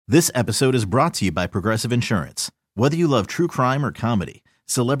This episode is brought to you by Progressive Insurance. Whether you love true crime or comedy,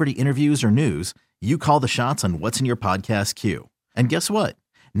 celebrity interviews or news, you call the shots on what's in your podcast queue. And guess what?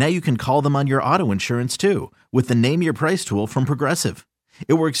 Now you can call them on your auto insurance too with the Name Your Price tool from Progressive.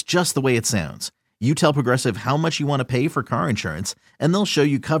 It works just the way it sounds. You tell Progressive how much you want to pay for car insurance, and they'll show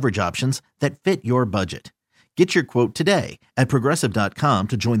you coverage options that fit your budget. Get your quote today at Progressive.com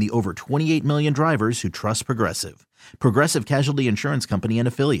to join the over 28 million drivers who trust Progressive. Progressive Casualty Insurance Company and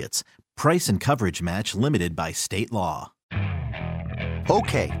Affiliates. Price and coverage match limited by state law.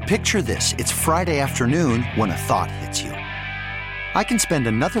 Okay, picture this. It's Friday afternoon when a thought hits you. I can spend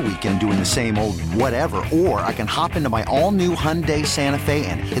another weekend doing the same old whatever, or I can hop into my all-new Hyundai Santa Fe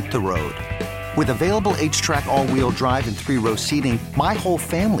and hit the road. With available H-Track all-wheel drive and 3-row seating, my whole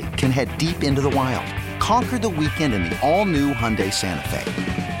family can head deep into the wild. Conquer the weekend in the all-new Hyundai Santa Fe.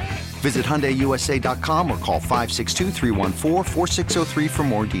 Visit HyundaiUSA.com or call 562-314-4603 for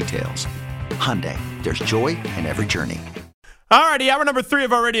more details. Hyundai, there's joy in every journey. Alrighty, hour number 3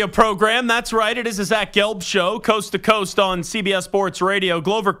 of our radio program. That's right, it is the Zach Gelb Show, coast to coast on CBS Sports Radio.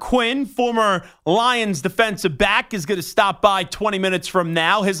 Glover Quin, former Lions defensive back, is going to stop by 20 minutes from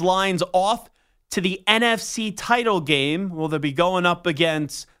now. His Lions off to the NFC title game. Will they be going up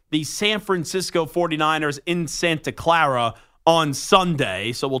against the San Francisco 49ers in Santa Clara on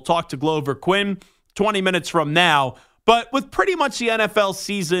Sunday? So we'll talk to Glover Quin 20 minutes from now. But with pretty much the NFL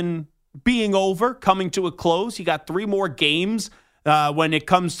season being over, coming to a close, you got 3 more games when it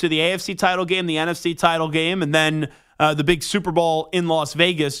comes to the AFC title game, the NFC title game, and then the big Super Bowl in Las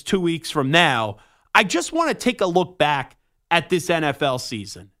Vegas 2 weeks from now. I just want to take a look back at this NFL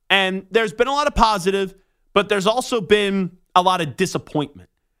season. And there's been a lot of positive, but there's also been a lot of disappointment.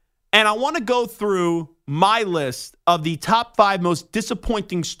 And I want to go through my list of the top 5 most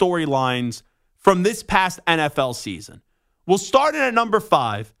disappointing storylines from this past NFL season. We'll start at number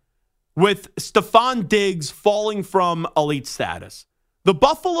 5 with Stephon Diggs falling from elite status. The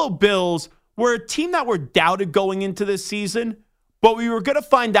Buffalo Bills were a team that were doubted going into this season, but we were going to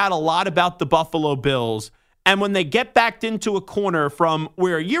find out a lot about the Buffalo Bills. And when they get backed into a corner from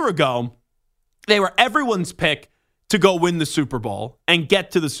where a year ago, they were everyone's pick to go win the Super Bowl and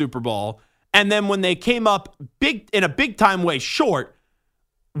get to the Super Bowl. And then when they came up big in a big-time way short,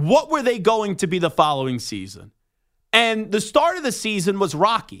 what were they going to be the following season? And the start of the season was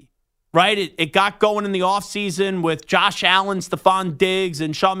rocky, right? It got going in the offseason with Josh Allen, Stephon Diggs,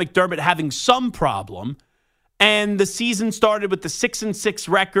 and Sean McDermott having some problem. And the season started with the 6-6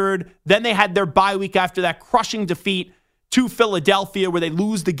 record. Then they had their bye week after that crushing defeat to Philadelphia where they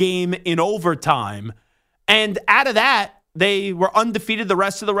lose the game in overtime. And out of that, they were undefeated the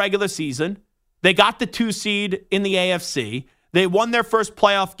rest of the regular season. They got the 2 seed in the AFC. They won their first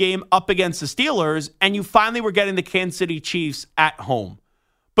playoff game up against the Steelers, and you finally were getting the Kansas City Chiefs at home.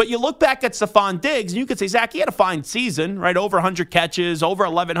 But you look back at Stephon Diggs, and you could say, Zach, he had a fine season, right? Over 100 catches, over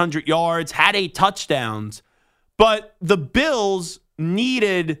 1,100 yards, had 8 touchdowns. But the Bills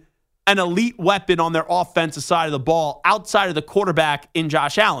needed an elite weapon on their offensive side of the ball outside of the quarterback in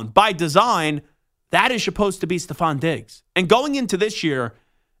Josh Allen. By design, that is supposed to be Stephon Diggs. And going into this year,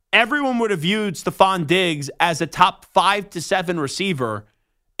 everyone would have viewed Stephon Diggs as a top 5 to 7 receiver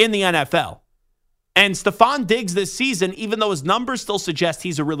in the NFL. And Stephon Diggs this season, even though his numbers still suggest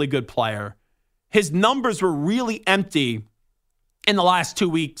he's a really good player, his numbers were really empty in the last 2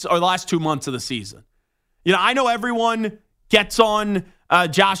 weeks or the last 2 months of the season. You know, I know everyone gets on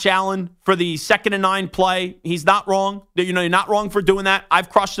Josh Allen for the 2nd and 9 play. He's not wrong. You know, you're not wrong for doing that. I've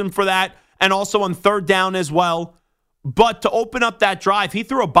crushed him for that. And also on 3rd down as well. But to open up that drive, he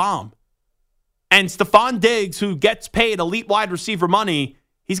threw a bomb. And Stephon Diggs, who gets paid elite wide receiver money,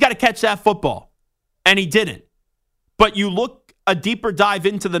 he's got to catch that football. And he didn't. But you look a deeper dive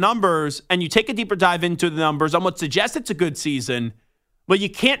into the numbers, and you take a deeper dive into the numbers on what suggests it's a good season, but you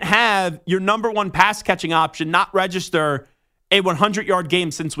can't have your number 1 pass catching option not register a 100-yard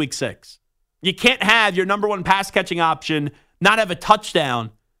game since week 6. You can't have your number 1 pass catching option not have a touchdown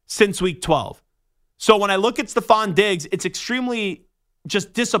since week 12. So when I look at Stephon Diggs, it's extremely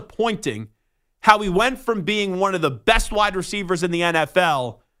just disappointing how he went from being one of the best wide receivers in the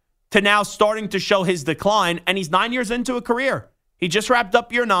NFL to now starting to show his decline, and he's 9 years into a career. He just wrapped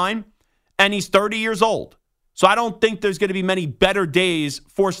up year 9, and he's 30 years old. So I don't think there's going to be many better days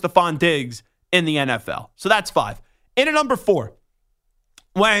for Stephon Diggs in the NFL. So that's 5. In at number 4,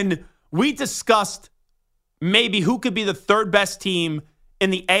 when we discussed maybe who could be the 3rd best team in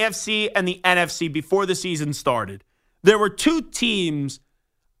the AFC and the NFC before the season started, there were 2 teams.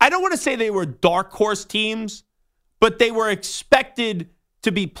 I don't want to say they were dark horse teams, but they were expected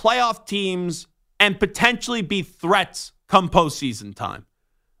to be playoff teams and potentially be threats come postseason time.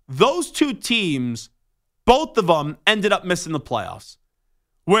 those two teams, both of them ended up missing the playoffs.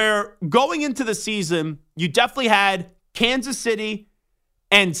 Where going into the season, you definitely had Kansas City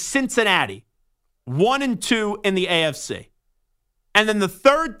and Cincinnati, 1 and 2 in the AFC. And then the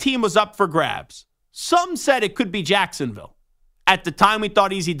third team was up for grabs. Some said it could be Jacksonville. At the time, we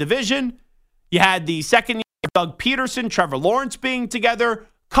thought easy division. You had the second year of Doug Peterson, Trevor Lawrence being together,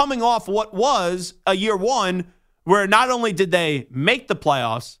 coming off what was a year one where not only did they make the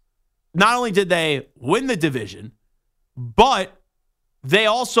playoffs, not only did they win the division, but they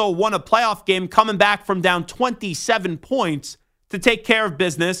also won a playoff game coming back from down 27 points to take care of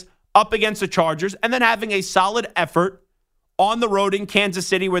business up against the Chargers and then having a solid effort on the road in Kansas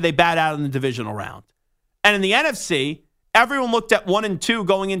City where they bat out in the divisional round. And in the NFC, everyone looked at 1 and 2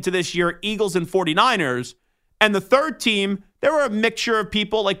 going into this year, Eagles and 49ers. And the third team, there were a mixture of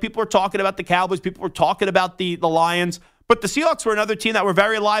people. Like people were talking about the Cowboys, people were talking about the Lions. But the Seahawks were another team that were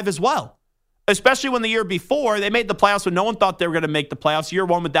very alive as well. Especially when the year before, they made the playoffs when no one thought they were going to make the playoffs. Year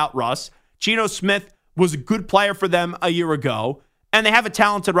one without Russ. Geno Smith was a good player for them a year ago. And they have a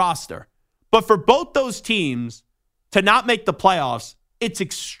talented roster. But for both those teams to not make the playoffs, it's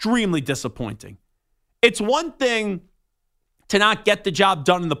extremely disappointing. It's one thing to not get the job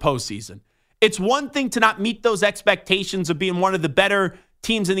done in the postseason. It's one thing to not meet those expectations of being one of the better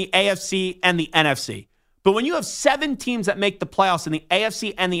teams in the AFC and the NFC. But when you have 7 teams that make the playoffs in the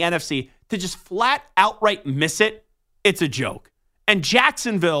AFC and the NFC, to just flat outright miss it, it's a joke. And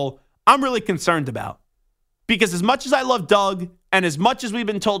Jacksonville, I'm really concerned about. Because as much as I love Doug, and as much as we've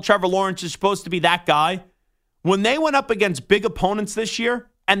been told Trevor Lawrence is supposed to be that guy, when they went up against big opponents this year,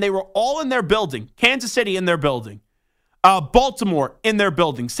 and they were all in their building, Kansas City in their building, Baltimore in their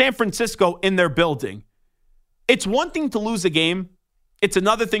building, San Francisco in their building, it's one thing to lose a game. It's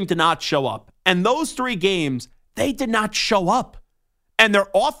another thing to not show up. And those 3 games, they did not show up. And their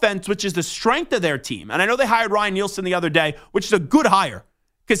offense, which is the strength of their team, and I know they hired Ryan Nielsen the other day, which is a good hire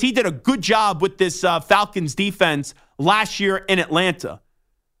because he did a good job with this Falcons defense last year in Atlanta.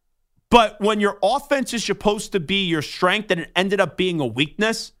 But when your offense is supposed to be your strength and it ended up being a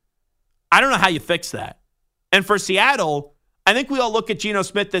weakness, I don't know how you fix that. And for Seattle, I think we all look at Geno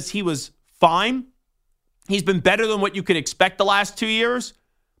Smith as he was fine. He's been better than what you could expect the last 2 years.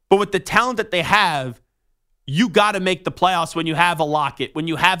 But with the talent that they have, you got to make the playoffs when you have a Lockett, when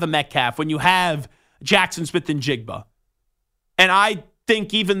you have a Metcalf, when you have Jackson Smith and Jigba. And I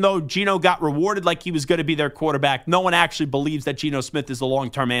think even though Geno got rewarded like he was going to be their quarterback, no one actually believes that Geno Smith is the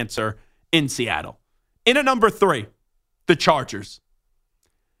long-term answer in Seattle. In at number 3, the Chargers.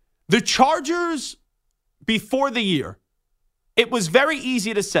 The Chargers, before the year, it was very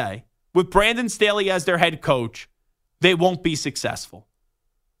easy to say, with Brandon Staley as their head coach, they won't be successful.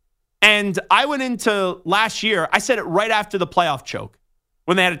 And I went into last year, I said it right after the playoff choke,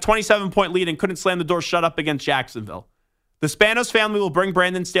 when they had a 27-point lead and couldn't slam the door shut up against Jacksonville. The Spanos family will bring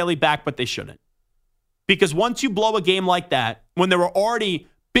Brandon Staley back, but they shouldn't. Because once you blow a game like that, when there were already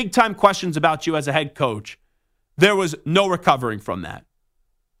big-time questions about you as a head coach, there was no recovering from that.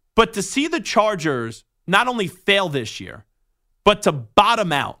 But to see the Chargers not only fail this year, but to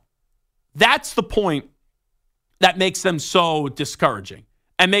bottom out, that's the point that makes them so discouraging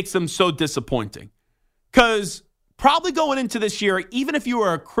and makes them so disappointing. Because probably going into this year, even if you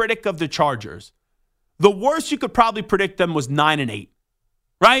were a critic of the Chargers, the worst you could probably predict them was 9-8,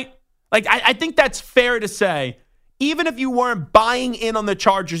 right? Like, I think that's fair to say. Even if you weren't buying in on the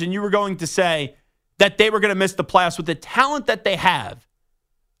Chargers and you were going to say that they were going to miss the playoffs with the talent that they have,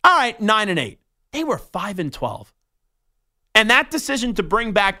 all right, 9-8. They were 5-12. And that decision to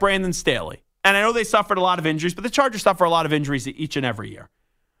bring back Brandon Staley, and I know they suffered a lot of injuries, but the Chargers suffer a lot of injuries each and every year.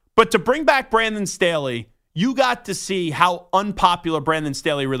 But to bring back Brandon Staley, you got to see how unpopular Brandon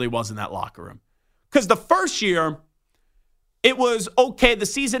Staley really was in that locker room. Because the first year, it was okay. The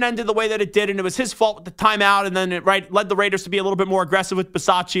season ended the way that it did, and it was his fault with the timeout, and then it led the Raiders to be a little bit more aggressive with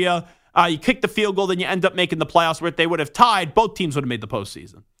Bisaccia. You kick the field goal, then you end up making the playoffs, where if they would have tied, both teams would have made the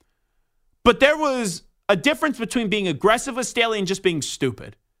postseason. But there was a difference between being aggressive with Staley and just being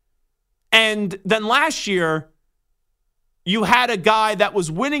stupid. And then last year, you had a guy that was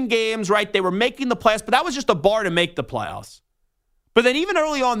winning games, right? They were making the playoffs, but that was just a bar to make the playoffs. But then even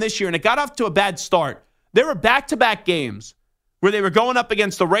early on this year, and it got off to a bad start, there were back-to-back games where they were going up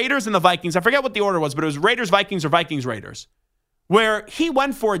against the Raiders and the Vikings. I forget what the order was, but it was Raiders, Vikings, or Vikings, Raiders, where he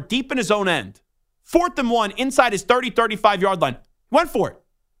went for it deep in his own end. 4th and 1 inside his 30, 35-yard line. Went for it.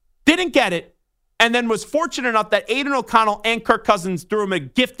 Didn't get it. And then was fortunate enough that Aiden O'Connell and Kirk Cousins threw him a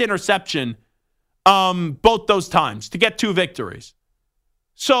gift interception both those times to get 2 victories.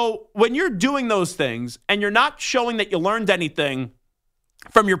 So when you're doing those things and you're not showing that you learned anything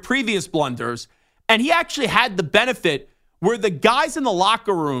from your previous blunders. And he actually had the benefit where the guys in the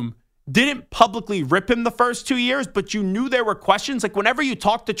locker room didn't publicly rip him the first 2 years, but you knew there were questions. Like whenever you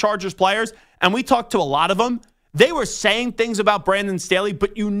talk to Chargers players, and we talked to a lot of them, they were saying things about Brandon Staley,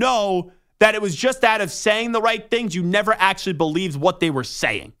 but you know that it was just out of saying the right things. You never actually believed what they were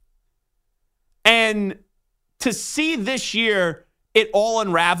saying. And to see this year it all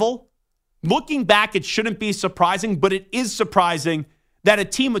unravel, looking back, it shouldn't be surprising, but it is surprising that a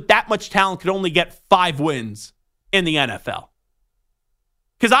team with that much talent could only get 5 wins in the NFL.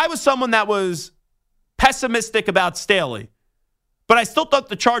 Because I was someone that was pessimistic about Staley, but I still thought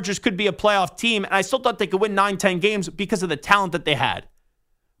the Chargers could be a playoff team, and I still thought they could win 9-10 games because of the talent that they had.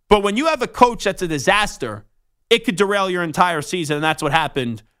 But when you have a coach that's a disaster, it could derail your entire season, and that's what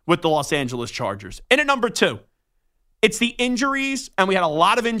happened with the Los Angeles Chargers. And at number 2, it's the injuries, and we had a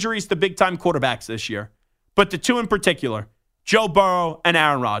lot of injuries to big-time quarterbacks this year, but the 2 in particular, Joe Burrow and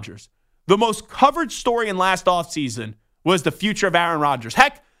Aaron Rodgers. The most covered story in last offseason was the future of Aaron Rodgers.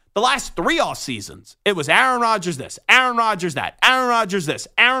 Heck, the last 3 off seasons, it was Aaron Rodgers this, Aaron Rodgers that, Aaron Rodgers this,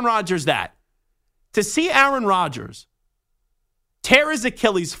 Aaron Rodgers that. To see Aaron Rodgers tear his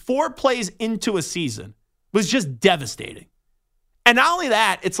Achilles 4 plays into a season was just devastating. And not only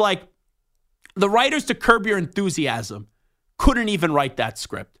that, it's like the writers to Curb Your Enthusiasm couldn't even write that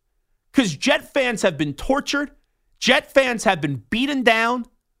script. Because Jet fans have been tortured. Jet fans have been beaten down.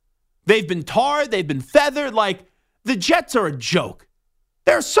 They've been tarred. They've been feathered. Like, the Jets are a joke.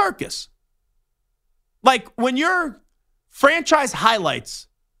 They're a circus. Like, when your franchise highlights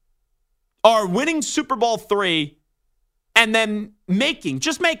are winning Super Bowl III and then making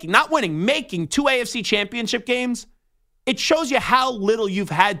 2 AFC championship games, it shows you how little you've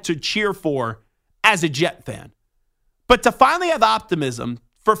had to cheer for as a Jet fan. But to finally have optimism,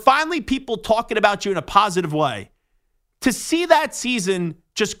 for finally people talking about you in a positive way, to see that season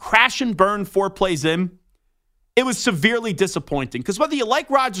just crash and burn 4 plays in, it was severely disappointing. Because whether you like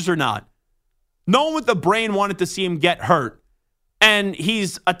Rodgers or not, no one with a brain wanted to see him get hurt. And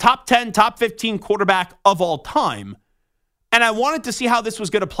he's a top 10, top 15 quarterback of all time. And I wanted to see how this was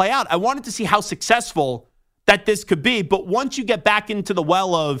going to play out. I wanted to see how successful that this could be. But once you get back into the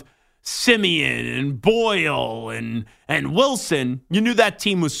well of Simeon and Boyle and Wilson, you knew that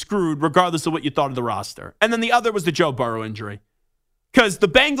team was screwed regardless of what you thought of the roster. And then the other was the Joe Burrow injury. Because the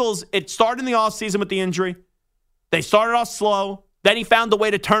Bengals, it started in the offseason with the injury. They started off slow. Then he found a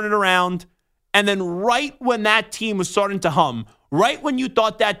way to turn it around. And then right when that team was starting to hum, right when you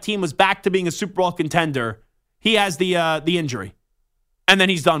thought that team was back to being a Super Bowl contender, he has the injury. And then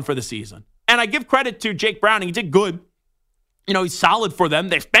he's done for the season. And I give credit to Jake Browning. He did good. You know, he's solid for them.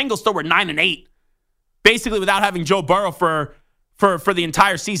 The Bengals still were 9-8, basically without having Joe Burrow for the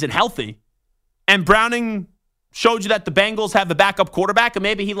entire season healthy. And Browning showed you that the Bengals have a backup quarterback, and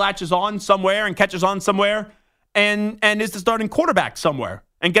maybe he latches on somewhere and catches on somewhere and is the starting quarterback somewhere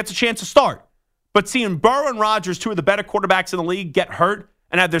and gets a chance to start. But seeing Burrow and Rodgers, 2 of the better quarterbacks in the league, get hurt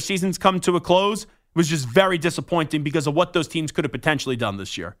and have their seasons come to a close was just very disappointing because of what those teams could have potentially done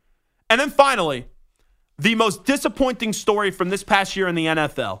this year. And then finally, the most disappointing story from this past year in the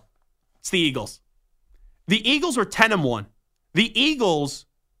NFL, it's the Eagles. The Eagles were 10-1. The Eagles,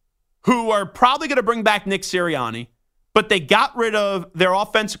 who are probably going to bring back Nick Sirianni, but they got rid of their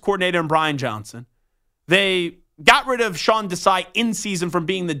offensive coordinator and Brian Johnson. They got rid of Sean Desai in season from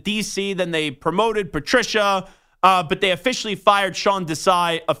being the DC. Then they promoted Patricia, but they officially fired Sean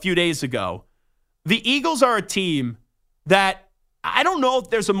Desai a few days ago. The Eagles are a team that I don't know if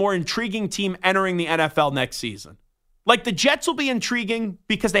there's a more intriguing team entering the NFL next season. Like the Jets will be intriguing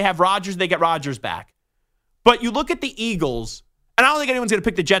because they have Rodgers, they get Rodgers back. But you look at the Eagles, and I don't think anyone's going to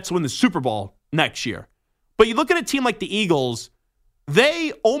pick the Jets to win the Super Bowl next year. But you look at a team like the Eagles,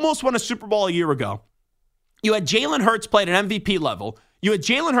 they almost won a Super Bowl a year ago. You had Jalen Hurts play at an MVP level. You had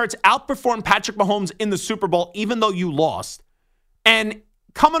Jalen Hurts outperform Patrick Mahomes in the Super Bowl, even though you lost. And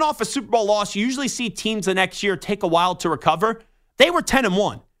coming off a Super Bowl loss, you usually see teams the next year take a while to recover. They were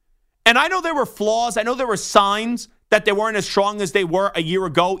 10-1. And I know there were flaws. I know there were signs that they weren't as strong as they were a year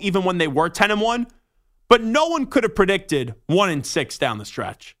ago, even when they were 10-1. But no one could have predicted 1-6 down the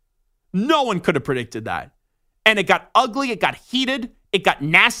stretch. No one could have predicted that. And it got ugly. It got heated. It got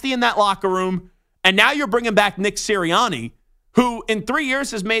nasty in that locker room. And now you're bringing back Nick Sirianni, who in 3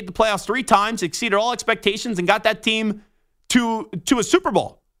 years has made the playoffs 3 times, exceeded all expectations, and got that team to a Super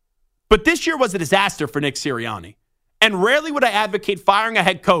Bowl. But this year was a disaster for Nick Sirianni. And rarely would I advocate firing a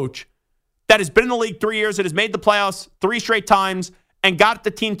head coach that has been in the league 3 years, that has made the playoffs 3 straight times, and got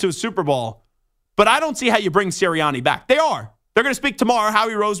the team to a Super Bowl. But I don't see how you bring Sirianni back. They're going to speak tomorrow,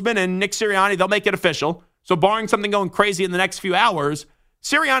 Howie Roseman and Nick Sirianni. They'll make it official. So barring something going crazy in the next few hours,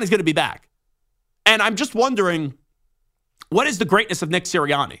 Sirianni's going to be back. And I'm just wondering, what is the greatness of Nick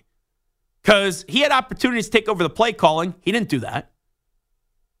Sirianni? Because he had opportunities to take over the play calling. He didn't do that.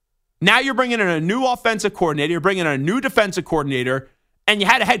 Now you're bringing in a new offensive coordinator. You're bringing in a new defensive coordinator. And you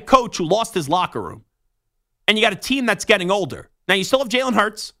had a head coach who lost his locker room. And you got a team that's getting older. Now you still have Jalen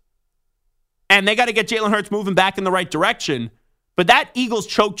Hurts. And they got to get Jalen Hurts moving back in the right direction. But that Eagles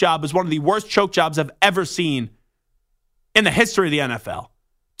choke job is one of the worst choke jobs I've ever seen in the history of the NFL.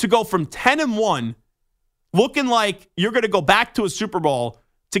 To go from 10-1, looking like you're going to go back to a Super Bowl,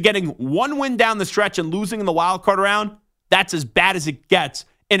 to getting one win down the stretch and losing in the wild card round, that's as bad as it gets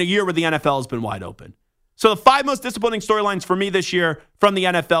in a year where the NFL has been wide open. So the 5 most disappointing storylines for me this year from the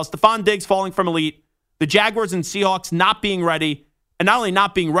NFL: Stephon Diggs falling from elite, the Jaguars and Seahawks not being ready, and not only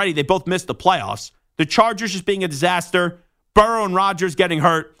not being ready, they both missed the playoffs. The Chargers just being a disaster, Burrow and Rodgers getting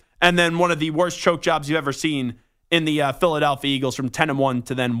hurt, and then one of the worst choke jobs you've ever seen in the Philadelphia Eagles from 10-1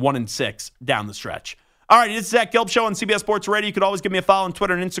 to then 1-6 down the stretch. All right, this is Zach Gelb Show on CBS Sports Radio. You could always give me a follow on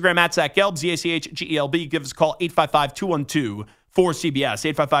Twitter and Instagram at Zach Gelb, ZACHGELB. Give us a call,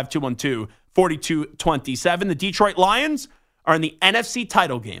 855-212-4CBS, 855-212-4227. The Detroit Lions are in the NFC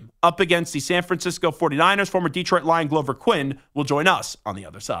title game up against the San Francisco 49ers. Former Detroit Lion Glover Quin will join us on the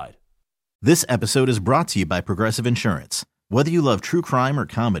other side. This episode is brought to you by Progressive Insurance. Whether you love true crime or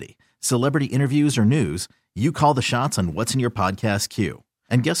comedy, celebrity interviews or news, you call the shots on what's in your podcast queue.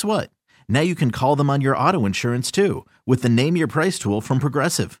 And guess what? Now you can call them on your auto insurance too with the Name Your Price tool from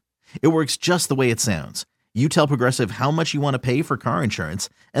Progressive. It works just the way it sounds. You tell Progressive how much you want to pay for car insurance,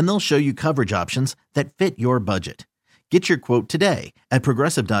 and they'll show you coverage options that fit your budget. Get your quote today at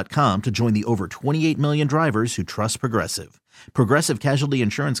Progressive.com to join the over 28 million drivers who trust Progressive. Progressive Casualty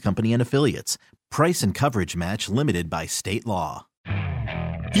Insurance Company and Affiliates. Price and coverage match limited by state law.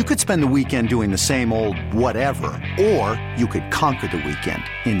 You could spend the weekend doing the same old whatever, or you could conquer the weekend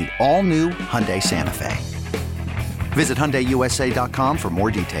in the all-new Hyundai Santa Fe. Visit HyundaiUSA.com for more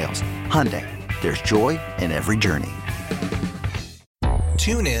details. Hyundai, there's joy in every journey.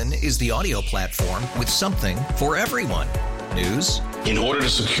 TuneIn is the audio platform with something for everyone. News. In order to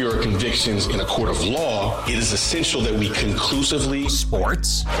secure convictions in a court of law, it is essential that we conclusively.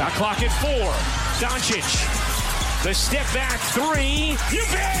 Sports. Shot clock at 4. Doncic. The step back 3. You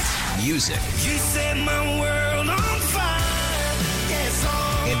bet. Music. You set my world on fire. Yes,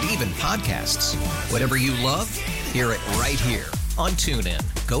 and even podcasts. Whatever you love, hear it right here on TuneIn.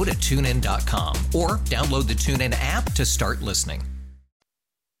 Go to TuneIn.com or download the TuneIn app to start listening.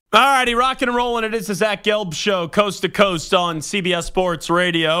 All righty, rocking and rolling. It is the Zach Gelb Show, coast to coast on CBS Sports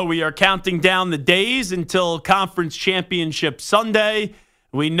Radio. We are counting down the days until Conference Championship Sunday.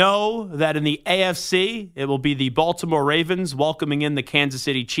 We know that in the AFC, it will be the Baltimore Ravens welcoming in the Kansas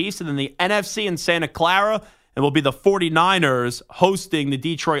City Chiefs. And then the NFC in Santa Clara, it will be the 49ers hosting the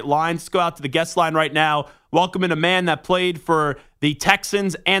Detroit Lions. Let's go out to the guest line right now. Welcome in a man that played for the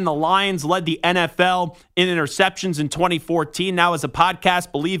Texans and the Lions, led the NFL in interceptions in 2014. Now as a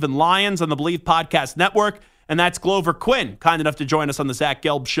podcast, Believe in Lions on the Believe Podcast Network. And that's Glover Quin, kind enough to join us on the Zach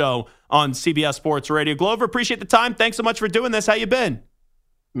Gelb Show on CBS Sports Radio. Glover, appreciate the time. Thanks so much for doing this. How you been?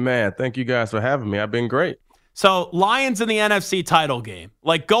 Man, thank you guys for having me. I've been great. So, Lions in the NFC title game.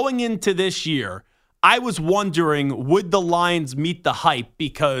 Like, going into this year, I was wondering, would the Lions meet the hype?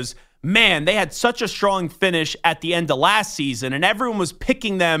 Because, man, they had such a strong finish at the end of last season, and everyone was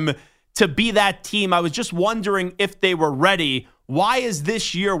picking them to be that team. I was just wondering if they were ready. Why has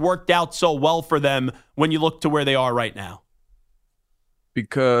this year worked out so well for them when you look to where they are right now?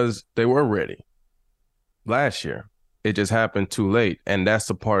 Because they were ready last year. It just happened too late, and that's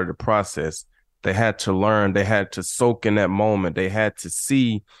a part of the process. They had to learn. They had to soak in that moment. They had to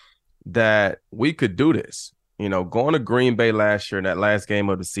see that we could do this. You know, going to Green Bay last year in that last game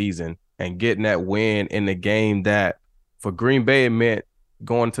of the season and getting that win in the game that for Green Bay, it meant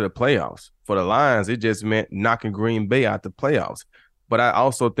going to the playoffs. For the Lions, it just meant knocking Green Bay out the playoffs. But I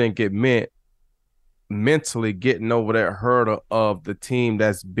also think it meant mentally getting over that hurdle of the team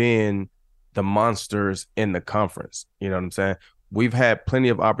that's been the monsters in the conference. You know what I'm saying? We've had plenty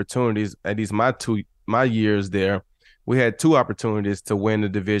of opportunities, at least my years there. We had 2 opportunities to win the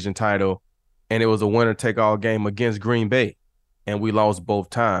division title, and it was a winner-take-all game against Green Bay, and we lost both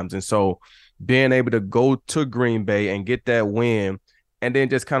times. And so being able to go to Green Bay and get that win and then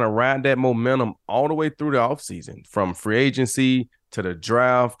just kind of ride that momentum all the way through the offseason, from free agency to the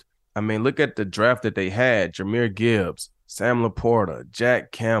draft. I mean, look at the draft that they had: Jahmyr Gibbs, Sam Laporta,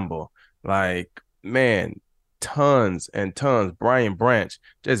 Jack Campbell. Like, man, tons and tons. Brian Branch,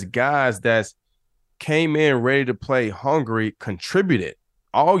 just guys that came in ready to play, hungry, contributed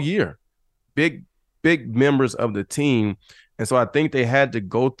all year. Big members of the team. And so I think they had to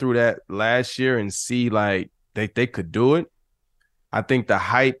go through that last year and see like they could do it. I think the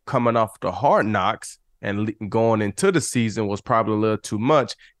hype coming off the Hard Knocks and going into the season was probably a little too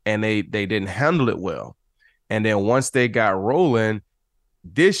much, and they didn't handle it well. And then once they got rolling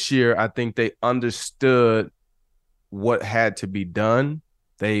this year, I think they understood what had to be done.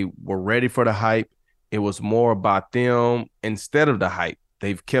 They were ready for the hype. It was more about them instead of the hype.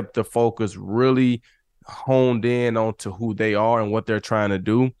 They've kept the focus really honed in onto who they are and what they're trying to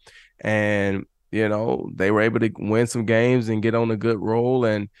do. And, you know, they were able to win some games and get on a good roll.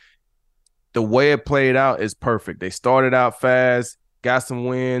 And the way it played out is perfect. They started out fast, got some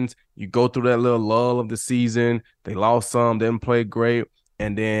wins. You go through that little lull of the season. They lost some, didn't play great.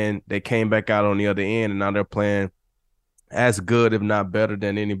 And then they came back out on the other end, and now they're playing as good, if not better,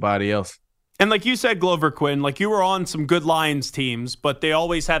 than anybody else. And like you said, Glover Quin, like you were on some good Lions teams, but they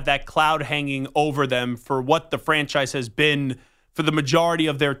always have that cloud hanging over them for what the franchise has been for the majority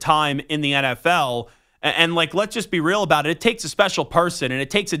of their time in the NFL. And like, let's just be real about it. It takes a special person, and it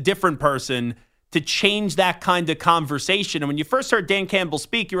takes a different person to change that kind of conversation. And when you first heard Dan Campbell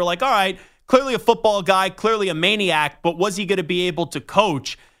speak, you were like, all right, clearly a football guy, clearly a maniac, but was he going to be able to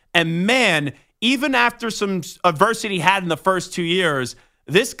coach? And man, even after some adversity he had in the first 2 years,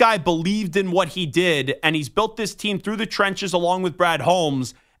 this guy believed in what he did, and he's built this team through the trenches along with Brad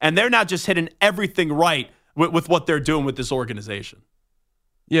Holmes, and they're now just hitting everything right with what they're doing with this organization.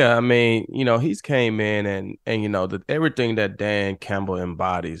 Yeah, I mean, you know, he's came in and you know, everything that Dan Campbell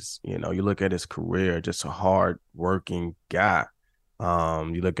embodies, you know, you look at his career, just a hard-working guy.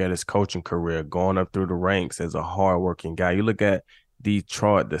 You look at his coaching career, going up through the ranks as a hard-working guy. You look at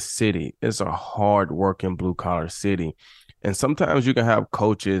Detroit, the city, it's a hard-working blue-collar city. And sometimes you can have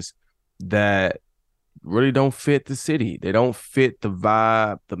coaches that really don't fit the city. They don't fit the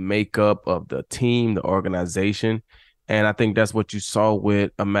vibe, the makeup of the team, the organization. And I think that's what you saw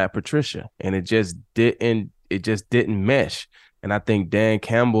with Matt Patricia. And it just didn't mesh. And I think Dan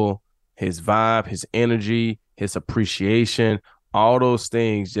Campbell, his vibe, his energy, his appreciation, all those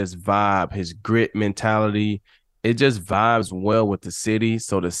things just vibe, his grit mentality. It just vibes well with the city,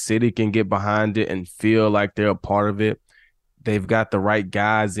 so the city can get behind it and feel like they're a part of it. They've got the right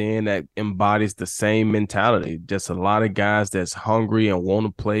guys in that embodies the same mentality. Just a lot of guys that's hungry and want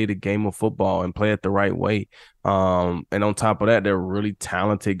to play the game of football and play it the right way. And on top of that, they're really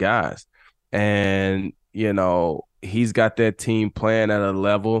talented guys. And, you know, he's got that team playing at a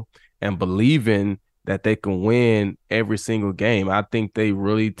level and believing that they can win every single game. I think they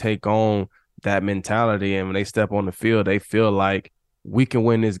really take on that mentality. And when they step on the field, they feel like we can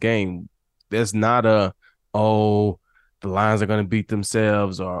win this game. There's not the Lions are going to beat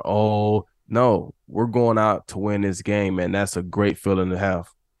themselves or, no, we're going out to win this game. And that's a great feeling to have.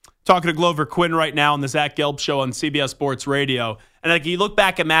 Talking to Glover Quin right now on the Zach Gelb Show on CBS Sports Radio. And like you look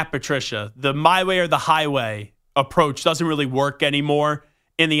back at Matt Patricia, the my way or the highway approach doesn't really work anymore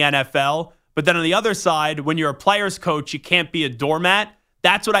in the NFL. But then on the other side, when you're a player's coach, you can't be a doormat.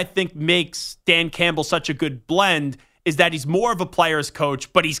 That's what I think makes Dan Campbell such a good blend, is that he's more of a player's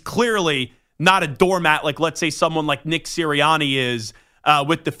coach, but he's clearly not a doormat like, let's say, someone like Nick Sirianni is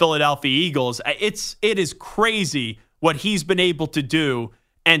with the Philadelphia Eagles. It is crazy what he's been able to do,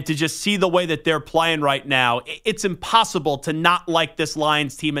 and to just see the way that they're playing right now. It's impossible to not like this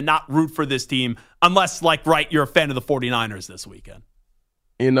Lions team and not root for this team unless, like, right, you're a fan of the 49ers this weekend.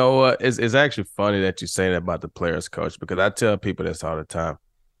 You know what? It's actually funny that you say that about the players coach, because I tell people this all the time.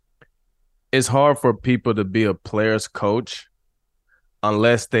 It's hard for people to be a players coach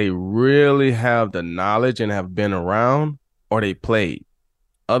unless they really have the knowledge and have been around or they played.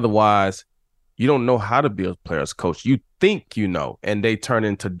 Otherwise, you don't know how to be a player's coach. You think you know, and they turn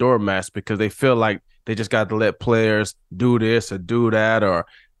into doormats because they feel like they just got to let players do this or do that or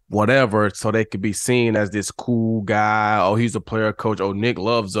whatever so they could be seen as this cool guy. Oh, he's a player coach. Oh, Nick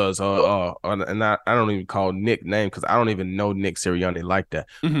loves us. And I don't even call Nick name because I don't even know Nick Sirianni like that.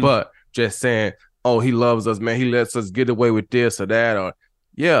 Mm-hmm. But just saying, oh, he loves us, man. He lets us get away with this or that. Or,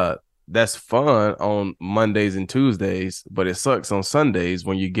 yeah, that's fun on Mondays and Tuesdays, but it sucks on Sundays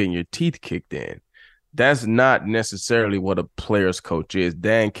when you're getting your teeth kicked in. That's not necessarily what a player's coach is.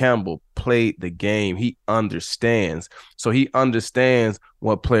 Dan Campbell played the game. He understands. So he understands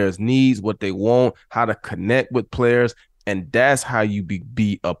what players need, what they want, how to connect with players. And that's how you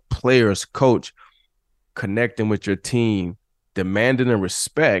be a player's coach, connecting with your team, demanding a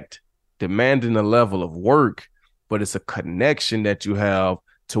respect, demanding a level of work, but it's a connection that you have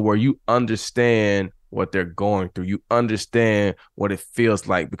to where you understand what they're going through. You understand what it feels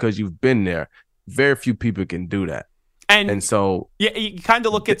like because you've been there. Very few people can do that. And so, yeah, you kind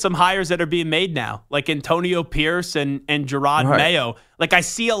of look at some hires that are being made now, like Antonio Pierce and Gerard Mayo. Like, I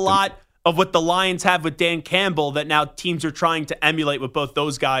see a lot of what the Lions have with Dan Campbell that now teams are trying to emulate with both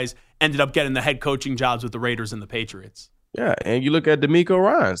those guys ended up getting the head coaching jobs with the Raiders and the Patriots. Yeah, and you look at D'Amico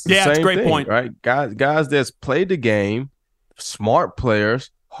Ryans. Yeah, it's a great thing, point. Right? Guys that's played the game, smart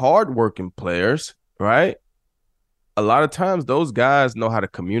players, hardworking players, right? A lot of times those guys know how to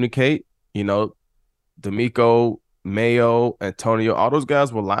communicate. You know, D'Amico, Mayo, Antonio, all those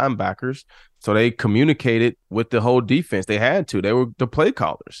guys were linebackers. So they communicated with the whole defense. They had to. They were the play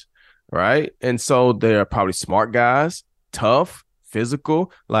callers, right? And so they're probably smart guys, tough,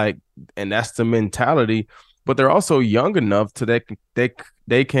 physical, and that's the mentality. But they're also young enough to that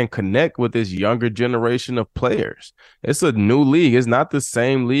they can connect with this younger generation of players. It's a new league. It's not the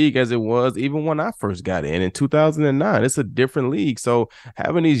same league as it was even when I first got in 2009. It's a different league. So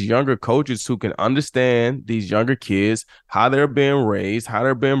having these younger coaches who can understand these younger kids, how they're being raised, how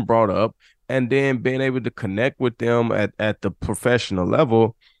they're being brought up, and then being able to connect with them at the professional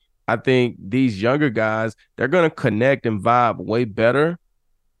level, I think these younger guys, they're going to connect and vibe way better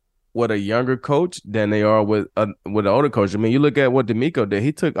with a younger coach than they are with an older coach. I mean, you look at what D'Amico did.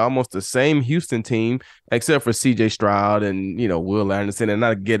 He took almost the same Houston team, except for C.J. Stroud and, Will Anderson. And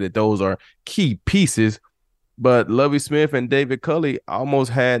I get it, those are key pieces. But Lovie Smith and David Culley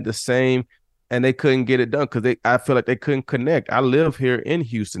almost had the same, and they couldn't get it done because I feel like they couldn't connect. I live here in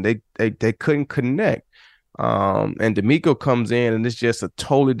Houston. They couldn't connect. And D'Amico comes in, and it's just a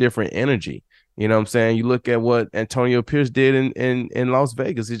totally different energy. You know what I'm saying? You look at what Antonio Pierce did in Las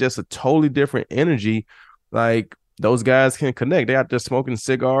Vegas. It's just a totally different energy. Like, those guys can connect. They're out there smoking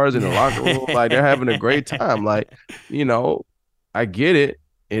cigars in the locker room. Like, they're having a great time. Like, I get it.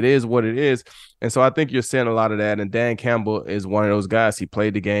 It is what it is. And so I think you're seeing a lot of that. And Dan Campbell is one of those guys. He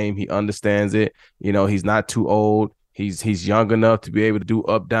played the game. He understands it. He's not too old. He's young enough to be able to do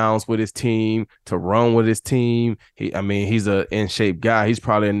up downs with his team, to run with his team. He's a in shape guy. He's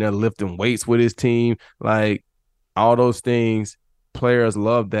probably in there lifting weights with his team. Like, all those things, players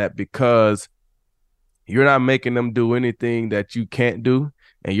love that because you're not making them do anything that you can't do,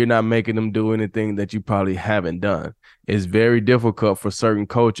 and you're not making them do anything that you probably haven't done. It's very difficult for certain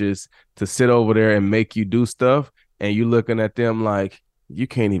coaches to sit over there and make you do stuff, and you're looking at them like, you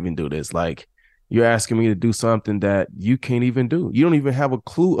can't even do this. Like, you're asking me to do something that you can't even do. You don't even have a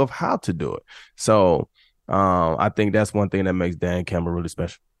clue of how to do it. So I think that's one thing that makes Dan Campbell really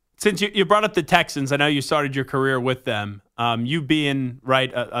special. Since you brought up the Texans, I know you started your career with them. You being,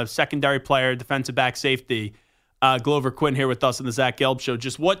 a secondary player, defensive back, safety, Glover Quin here with us on the Zach Gelb Show.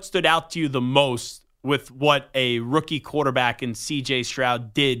 Just what stood out to you the most with what a rookie quarterback in C.J.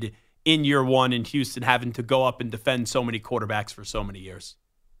 Stroud did in year one in Houston, having to go up and defend so many quarterbacks for so many years?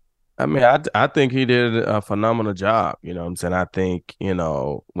 I mean, I think he did a phenomenal job. You know what I'm saying? I think,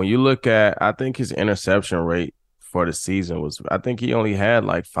 when you look at, I think his interception rate for the season I think he only had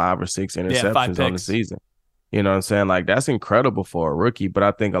like 5 or 6 interceptions on the season. You know what I'm saying? Like, that's incredible for a rookie. But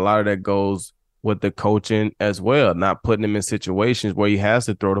I think a lot of that goes with the coaching as well, not putting him in situations where he has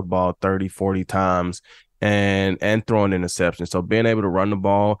to throw the ball 30, 40 times and throwing interceptions. So being able to run the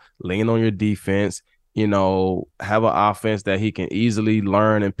ball, lean on your defense, have an offense that he can easily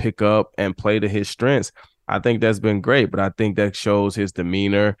learn and pick up and play to his strengths. I think that's been great, but I think that shows his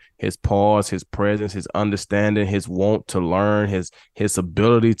demeanor, his pause, his presence, his understanding, his want to learn, his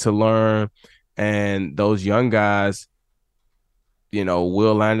ability to learn. And those young guys,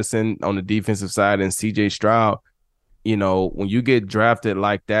 Will Anderson on the defensive side and C.J. Stroud, when you get drafted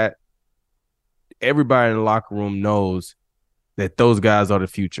like that, everybody in the locker room knows that those guys are the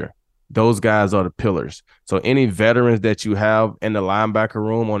future. Those guys are the pillars. So any veterans that you have in the linebacker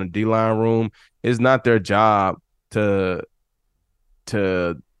room, on the D-line room, it's not their job to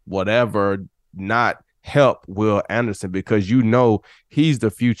not help Will Anderson, because he's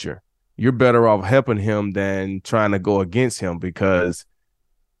the future. You're better off helping him than trying to go against him, because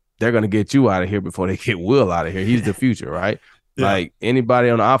they're going to get you out of here before they get Will out of here. He's the future, right? Yeah. Like, anybody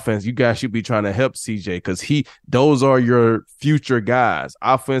on offense, you guys should be trying to help CJ, because those are your future guys,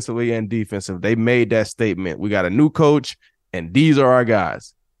 offensively and defensive. They made that statement. We got a new coach, and these are our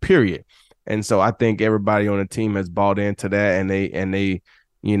guys, period. And so I think everybody on the team has bought into that, and they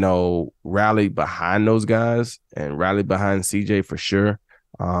rallied behind those guys and rallied behind CJ for sure.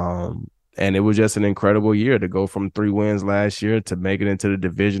 And it was just an incredible year to go from 3 wins last year to make it into the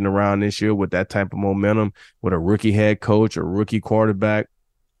division round this year with that type of momentum, with a rookie head coach, a rookie quarterback.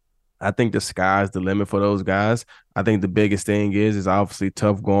 I think the sky's the limit for those guys. I think the biggest thing is obviously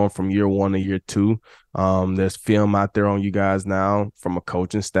tough going from year 1 to year 2. There's film out there on you guys now from a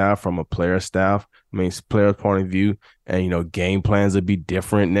coaching staff, from a player staff, I mean, it's players' point of view, and, game plans will be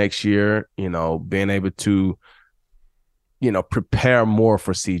different next year, being able to, prepare more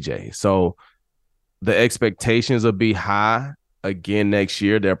for CJ. So the expectations will be high again next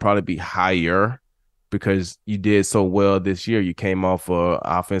year. They'll probably be higher because you did so well this year. You came off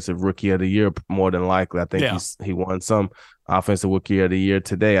offensive rookie of the year, more than likely. I think he won some offensive rookie of the year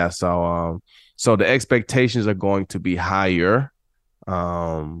today. I saw. So the expectations are going to be higher.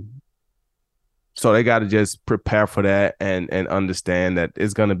 So they got to just prepare for that and understand that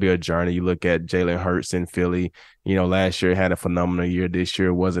it's going to be a journey. You look at Jalen Hurts in Philly, last year had a phenomenal year. This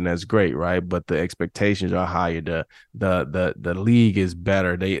year wasn't as great, right? But the expectations are higher. The league is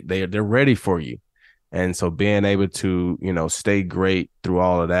better. They're ready for you. And so being able to, stay great through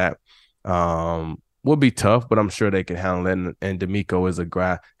all of that will be tough, but I'm sure they can handle it. And D'Amico is a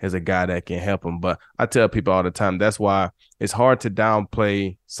guy that can help them. But I tell people all the time, that's why it's hard to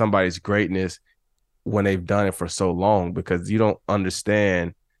downplay somebody's greatness when they've done it for so long, because you don't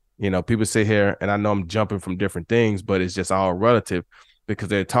understand, people sit here, and I know I'm jumping from different things, but it's just all relative, because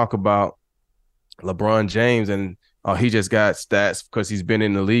they talk about LeBron James and he just got stats because he's been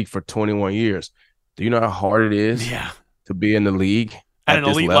in the league for 21 years. Do you know how hard it is to be in the league at an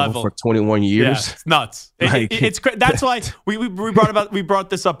elite level for 21 years? Yeah, it's nuts. It's that's why we brought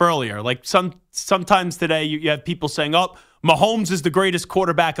this up earlier. Like sometimes today you have people saying, "Oh, Mahomes is the greatest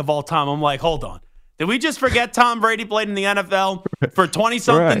quarterback of all time." I'm like, hold on. Did we just forget Tom Brady played in the NFL for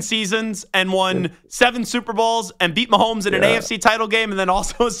 20-something seasons and won 7 Super Bowls and beat Mahomes in an AFC title game and then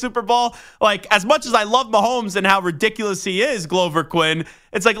also a Super Bowl? Like, as much as I love Mahomes and how ridiculous he is, Glover Quin,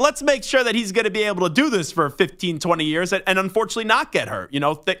 it's like, let's make sure that he's going to be able to do this for 15, 20 years and unfortunately not get hurt,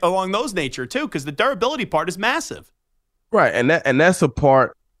 along those nature too, because the durability part is massive. Right, and that's a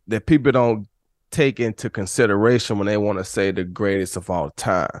part that people don't take into consideration when they want to say the greatest of all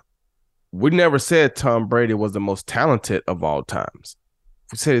time. We never said Tom Brady was the most talented of all times.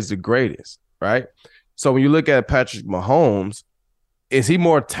 We said he's the greatest, right? So when you look at Patrick Mahomes, is he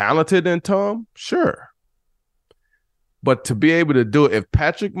more talented than Tom? Sure. But to be able to do it, if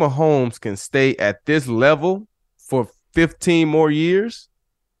Patrick Mahomes can stay at this level for 15 more years,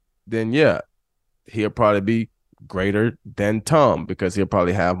 then he'll probably be greater than Tom, because he'll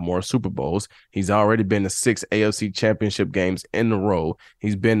probably have more Super Bowls. He's already been to 6 AFC championship games in a row.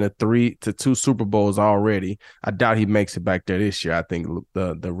 He's been to 3 to 2 Super Bowls already. I doubt he makes it back there this year. I think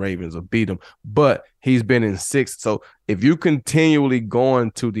the Ravens will beat him, but he's been in 6. So if you continually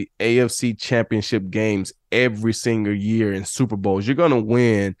going to the AFC championship games every single year in Super Bowls, you're going to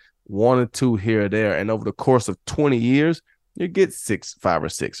win 1 or 2 here or there. And over the course of 20 years, you get 5 or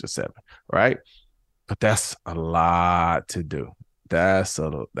 6 or 7, right? But that's a lot to do. That's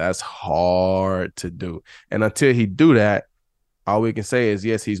hard to do. And until he do that, all we can say is,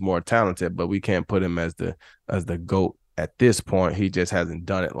 yes, he's more talented, but we can't put him as the GOAT at this point. He just hasn't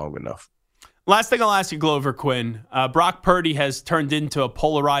done it long enough. Last thing I'll ask you, Glover Quin. Brock Purdy has turned into a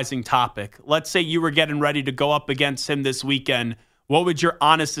polarizing topic. Let's say you were getting ready to go up against him this weekend. What would your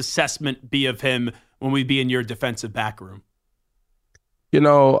honest assessment be of him when we be in your defensive back room?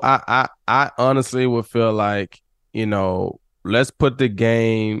 I honestly would feel like, let's put the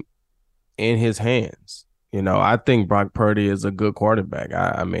game in his hands. I think Brock Purdy is a good quarterback.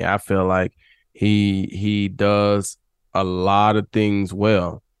 I mean, I feel like he does a lot of things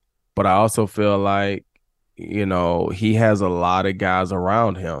well, but I also feel like, he has a lot of guys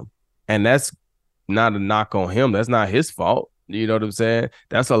around him, and that's not a knock on him. That's not his fault. You know what I'm saying?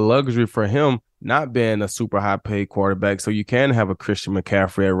 That's a luxury for him, not being a super high-paid quarterback. So you can have a Christian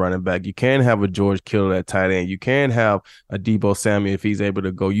McCaffrey at running back. You can have a George Kittle at tight end. You can have a Deebo Samuel if he's able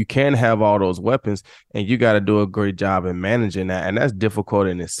to go. You can have all those weapons, and you got to do a great job in managing that, and that's difficult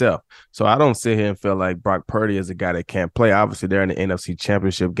in itself. So I don't sit here and feel like Brock Purdy is a guy that can't play. Obviously, they're in the NFC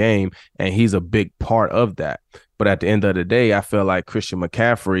Championship game, and he's a big part of that. But at the end of the day, I feel like Christian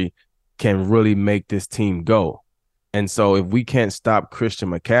McCaffrey can really make this team go. And so if we can't stop Christian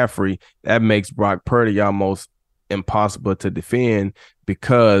McCaffrey, that makes Brock Purdy almost impossible to defend,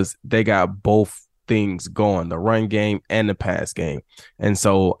 because they got both things going, the run game and the pass game. And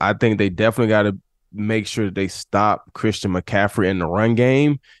so I think they definitely got to make sure they stop Christian McCaffrey in the run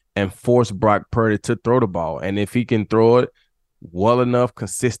game and force Brock Purdy to throw the ball. And if he can throw it well enough,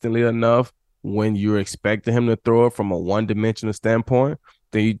 consistently enough, when you're expecting him to throw it from a one-dimensional standpoint,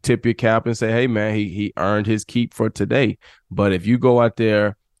 then you tip your cap and say, hey, man, he earned his keep for today. But if you go out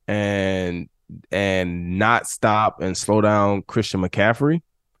there and not stop and slow down Christian McCaffrey,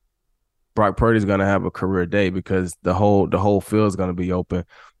 Brock Purdy's going to have a career day, because the whole field is going to be open,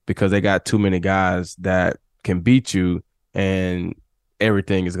 because they got too many guys that can beat you. And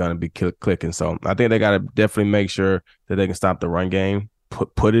everything is going to be clicking. So I think they got to definitely make sure that they can stop the run game,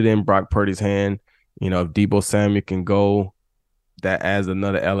 put it in Brock Purdy's hand. You know, if Deebo Samuel can go, that adds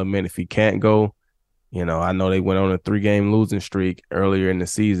another element. If he can't go, you know, I know they went on a 3-game losing streak earlier in the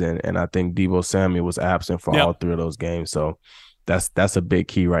season, and I think Deebo Samuel was absent for all 3 of those games. So that's a big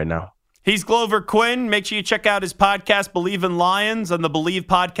key right now. He's Glover Quin. Make sure you check out his podcast, Believe in Lions, on the Believe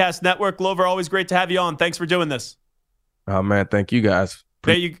Podcast Network. Glover, always great to have you on. Thanks for doing this. Oh, man, thank you guys.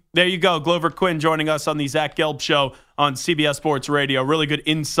 There you go. Glover Quin joining us on the Zach Gelb Show on CBS Sports Radio. Really good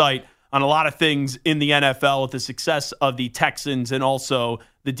insight on a lot of things in the NFL with the success of the Texans and also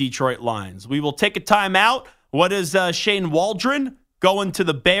the Detroit Lions. We will take a timeout. What is Shane Waldron going to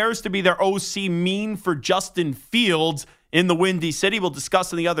the Bears to be their OC mean for Justin Fields in the Windy City? We'll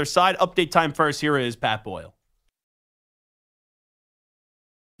discuss on the other side. Update time first. Here is Pat Boyle.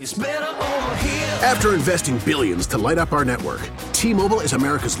 After investing billions to light up our network, T-Mobile is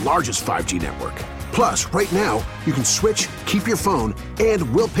America's largest 5G network. Plus, right now, you can switch, keep your phone,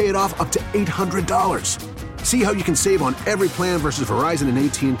 and we'll pay it off up to $800. See how you can save on every plan versus Verizon and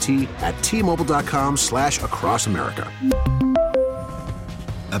AT&T at T-Mobile.com/across America.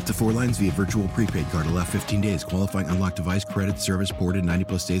 Up to 4 lines via virtual prepaid card. Allow 15 days. Qualifying unlocked device credit service ported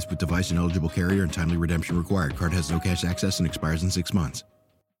 90+ states with device and eligible carrier and timely redemption required. Card has no cash access and expires in 6 months.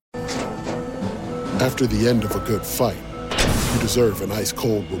 After the end of a good fight, you deserve an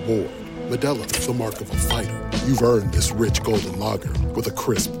ice-cold reward. Modelo, the mark of a fighter. You've earned this rich golden lager with a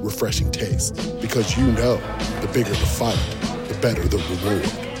crisp, refreshing taste. Because you know, the bigger the fight, the better the reward.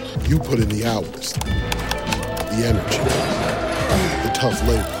 You put in the hours, the energy, the tough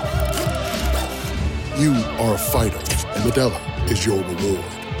labor. You are a fighter, and Modelo is your reward.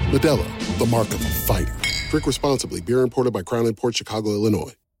 Modelo, the mark of a fighter. Drink responsibly. Beer imported by Crown Imports, Chicago,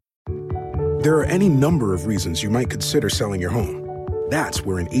 Illinois. There are any number of reasons you might consider selling your home. That's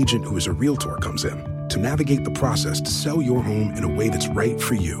where an agent who is a realtor comes in to navigate the process to sell your home in a way that's right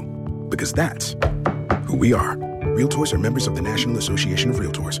for you. Because that's who we are. Realtors are members of the National Association of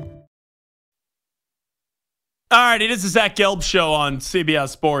Realtors. All right, it is the Zach Gelb Show on CBS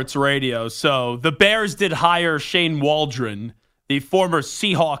Sports Radio. So the Bears did hire Shane Waldron, the former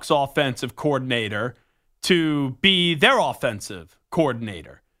Seahawks offensive coordinator, to be their offensive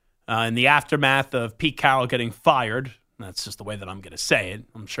coordinator. In the aftermath of Pete Carroll getting fired, that's just the way that I'm going to say it.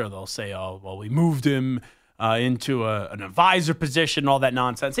 I'm sure they'll say, oh, well, we moved him into an advisor position, all that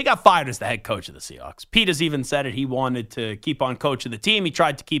nonsense. He got fired as the head coach of the Seahawks. Pete has even said it. He wanted to keep on coaching the team. He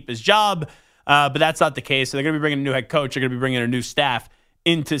tried to keep his job, but that's not the case. So they're going to be bringing a new head coach. They're going to be bringing a new staff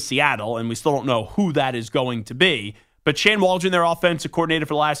into Seattle, and we still don't know who that is going to be. But Shane Waldron, their offensive coordinator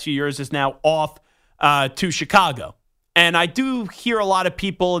for the last few years, is now off to Chicago. And I do hear a lot of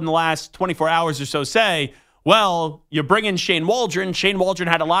people in the last 24 hours or so say, well, you're bringing Shane Waldron. Shane Waldron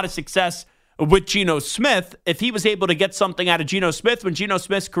had a lot of success with Geno Smith. If he was able to get something out of Geno Smith when Geno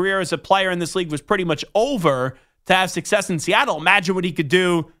Smith's career as a player in this league was pretty much over to have success in Seattle, imagine what he could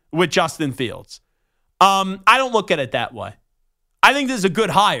do with Justin Fields. I don't look at it that way. I think this is a good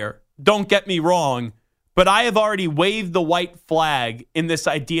hire. Don't get me wrong. But I have already waved the white flag in this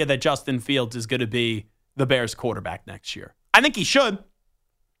idea that Justin Fields is going to be the Bears quarterback next year. I think he should.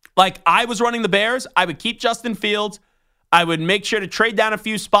 Like, I was running the Bears, I would keep Justin Fields. I would make sure to trade down a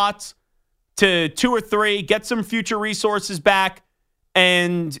few spots to 2 or 3, get some future resources back,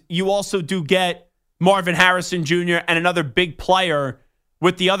 and you also do get Marvin Harrison Jr. and another big player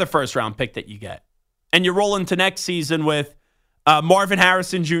with the other first-round pick that you get. And you roll into next season with Marvin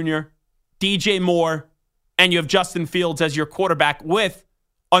Harrison Jr., DJ Moore, and you have Justin Fields as your quarterback with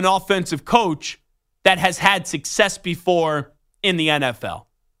an offensive coach that has had success before in the NFL.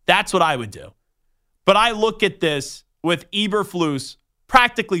 That's what I would do. But I look at this with Eberflus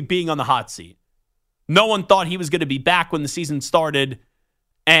practically being on the hot seat. No one thought he was going to be back when the season started,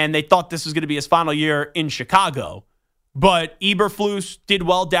 and they thought this was going to be his final year in Chicago. But Eberflus did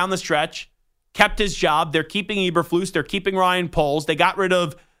well down the stretch, kept his job. They're keeping Eberflus. They're keeping Ryan Poles. They got rid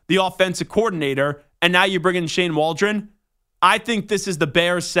of the offensive coordinator, and now you bring in Shane Waldron. I think this is the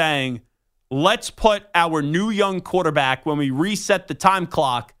Bears saying, let's put our new young quarterback, when we reset the time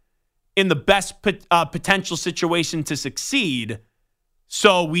clock, in the best potential situation to succeed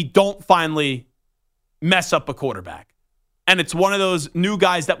so we don't finally mess up a quarterback. And it's one of those new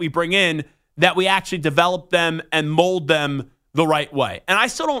guys that we bring in that we actually develop them and mold them the right way. And I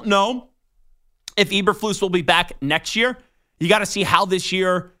still don't know if Eberflus will be back next year. You got to see how this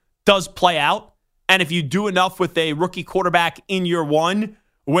year does play out. And if you do enough with a rookie quarterback in year one,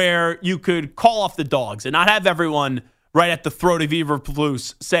 where you could call off the dogs and not have everyone right at the throat of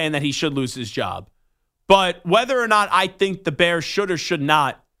Eberflus saying that he should lose his job. But whether or not I think the Bears should or should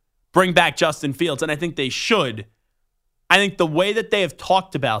not bring back Justin Fields, and I think they should, I think the way that they have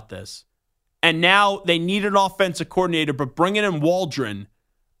talked about this, and now they need an offensive coordinator, but bringing in Waldron,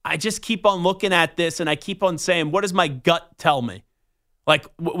 I just keep on looking at this and I keep on saying, what does my gut tell me? Like,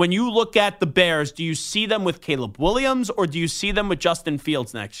 when you look at the Bears, do you see them with Caleb Williams or do you see them with Justin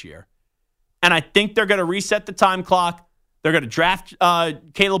Fields next year? And I think they're going to reset the time clock. They're going to draft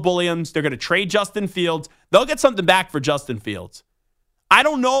Caleb Williams. They're going to trade Justin Fields. They'll get something back for Justin Fields. I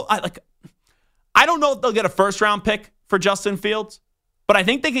don't know. I don't know if they'll get a first-round pick for Justin Fields, but I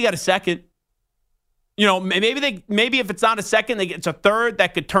think they could get a second. You know, maybe if it's not a second, it's a third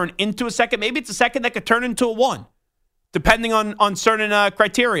that could turn into a second. Maybe it's a second that could turn into a one, depending on certain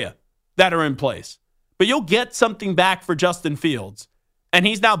criteria that are in place. But you'll get something back for Justin Fields. And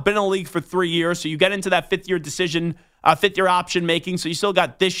he's now been in the league for 3 years, so you get into that fifth-year decision, fifth-year option making. So you still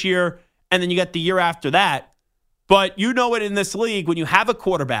got this year, and then you get the year after that. But you know it in this league, when you have a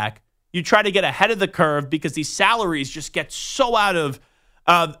quarterback, you try to get ahead of the curve because these salaries just get so out of,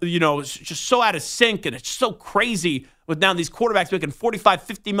 just so out of sync, and it's so crazy with now these quarterbacks making $45,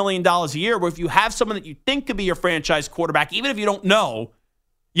 $50 million a year, where if you have someone that you think could be your franchise quarterback, even if you don't know,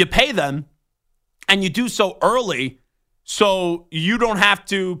 you pay them, and you do so early so you don't have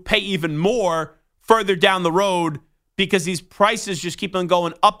to pay even more further down the road because these prices just keep on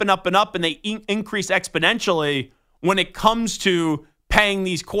going up and up and up, and they increase exponentially when it comes to paying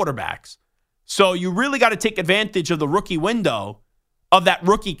these quarterbacks. So you really got to take advantage of the rookie window, of that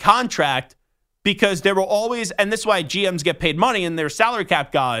rookie contract, because there will always, and this is why GMs get paid money and they're salary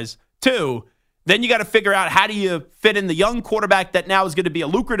cap guys too. Then you got to figure out, how do you fit in the young quarterback that now is going to be a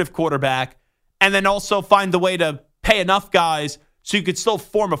lucrative quarterback, and then also find the way to pay enough guys so you could still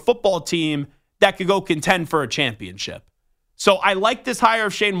form a football team that could go contend for a championship. So I like this hire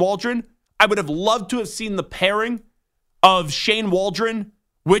of Shane Waldron. I would have loved to have seen the pairing of Shane Waldron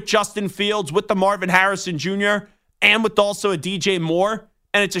with Justin Fields, with the Marvin Harrison Jr., and with also a DJ Moore.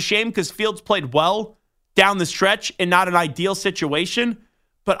 And it's a shame because Fields played well down the stretch in not an ideal situation.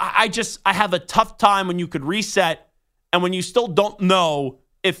 But I have a tough time when you could reset and when you still don't know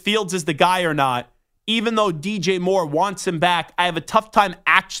if Fields is the guy or not. Even though DJ Moore wants him back, I have a tough time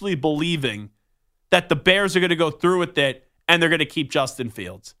actually believing that the Bears are going to go through with it and they're going to keep Justin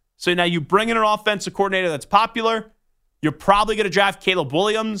Fields. So now you bring in an offensive coordinator that's popular. You're probably going to draft Caleb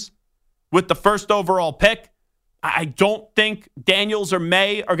Williams with the first overall pick. I don't think Daniels or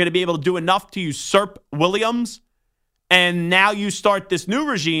May are going to be able to do enough to usurp Williams. And now you start this new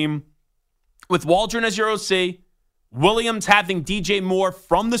regime with Waldron as your OC, Williams having DJ Moore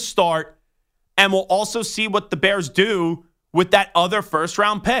from the start, and we'll also see what the Bears do with that other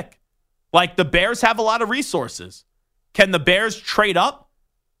first-round pick. Like, the Bears have a lot of resources. Can the Bears trade up?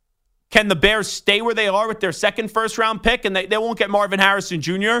 Can the Bears stay where they are with their second first-round pick? And they won't get Marvin Harrison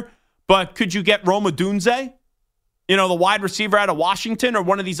Jr., but could you get Rome Odunze? You know, the wide receiver out of Washington, or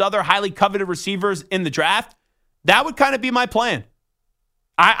one of these other highly coveted receivers in the draft? That would kind of be my plan.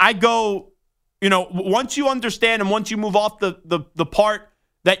 I go, once you understand and once you move off the part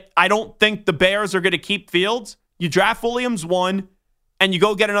that I don't think the Bears are going to keep Fields, you draft Williams 1 and you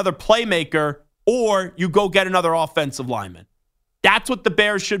go get another playmaker, or you go get another offensive lineman. That's what the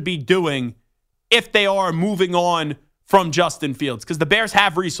Bears should be doing if they are moving on from Justin Fields, because the Bears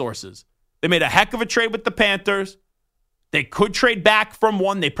have resources. They made a heck of a trade with the Panthers. They could trade back from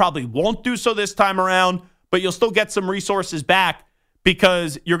one. They probably won't do so this time around, but you'll still get some resources back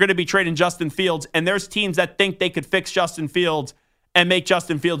because you're going to be trading Justin Fields, and there's teams that think they could fix Justin Fields and make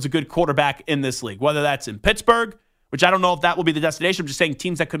Justin Fields a good quarterback in this league, whether that's in Pittsburgh, which I don't know if that will be the destination. I'm just saying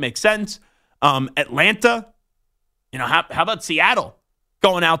teams that could make sense. Atlanta, how about Seattle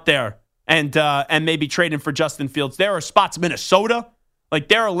going out there and maybe trading for Justin Fields? There are spots, Minnesota, like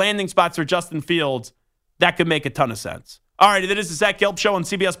there are landing spots for Justin Fields that could make a ton of sense. All right, that is the Zach Gelb Show on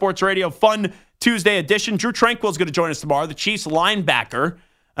CBS Sports Radio. Fun Tuesday edition. Drew Tranquill is going to join us tomorrow. The Chiefs linebacker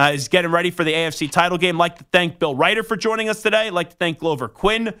is getting ready for the AFC title game. Like to thank Bill Ryder for joining us today. Like to thank Glover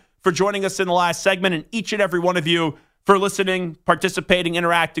Quin for joining us in the last segment, and each and every one of you for listening, participating,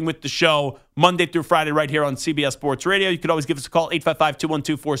 interacting with the show Monday through Friday right here on CBS Sports Radio. You could always give us a call,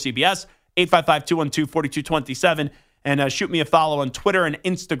 855-212-4CBS, 855-212-4227, and shoot me a follow on Twitter and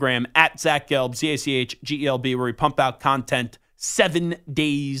Instagram at Zach Gelb, ZACHGELB, where we pump out content 7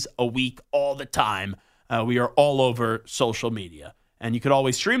 days a week, all the time. We are all over social media. And you could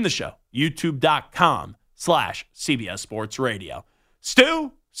always stream the show, youtube.com/CBS Sports Radio.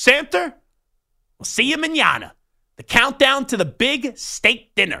 Stu, Samter, we'll see you mañana. The countdown to the big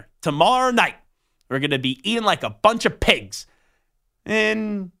steak dinner tomorrow night. We're going to be eating like a bunch of pigs.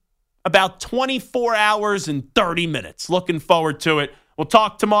 And about 24 hours and 30 minutes. Looking forward to it. We'll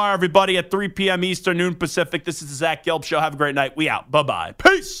talk tomorrow, everybody, at 3 p.m. Eastern, noon Pacific. This is the Zach Gelb Show. Have a great night. We out. Bye-bye.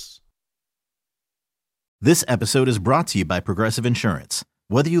 Peace. This episode is brought to you by Progressive Insurance.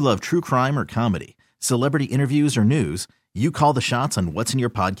 Whether you love true crime or comedy, celebrity interviews or news, you call the shots on what's in your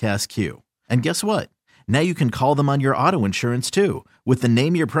podcast queue. And guess what? Now you can call them on your auto insurance too with the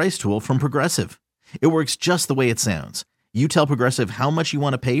Name Your Price tool from Progressive. It works just the way it sounds. You tell Progressive how much you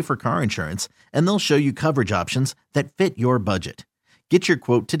want to pay for car insurance, and they'll show you coverage options that fit your budget. Get your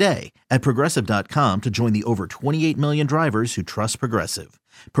quote today at Progressive.com to join the over 28 million drivers who trust Progressive.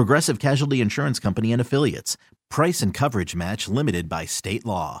 Progressive Casualty Insurance Company and Affiliates. Price and coverage match limited by state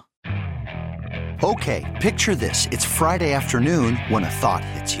law. Okay, picture this. It's Friday afternoon when a thought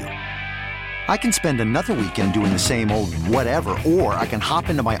hits you. I can spend another weekend doing the same old whatever, or I can hop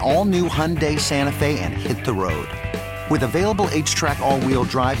into my all-new Hyundai Santa Fe and hit the road. With available H-Track all-wheel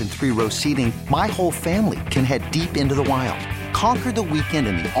drive and 3-row seating, my whole family can head deep into the wild. Conquer the weekend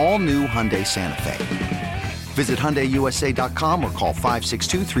in the all-new Hyundai Santa Fe. Visit HyundaiUSA.com or call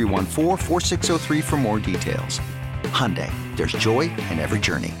 562-314-4603 for more details. Hyundai, there's joy in every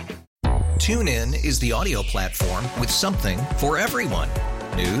journey. TuneIn is the audio platform with something for everyone.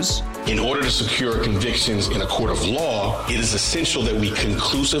 News. In order to secure convictions in a court of law, it is essential that we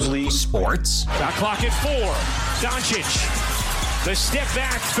conclusively. Sports. Got clock at 4. Doncic. The step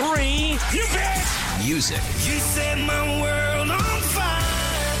back 3. You bet. Music. You set my world on fire.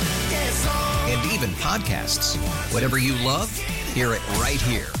 Yes, and even podcasts. Whatever you love, hear it right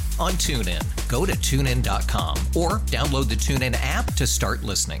here on TuneIn. Go to TuneIn.com or download the TuneIn app to start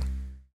listening.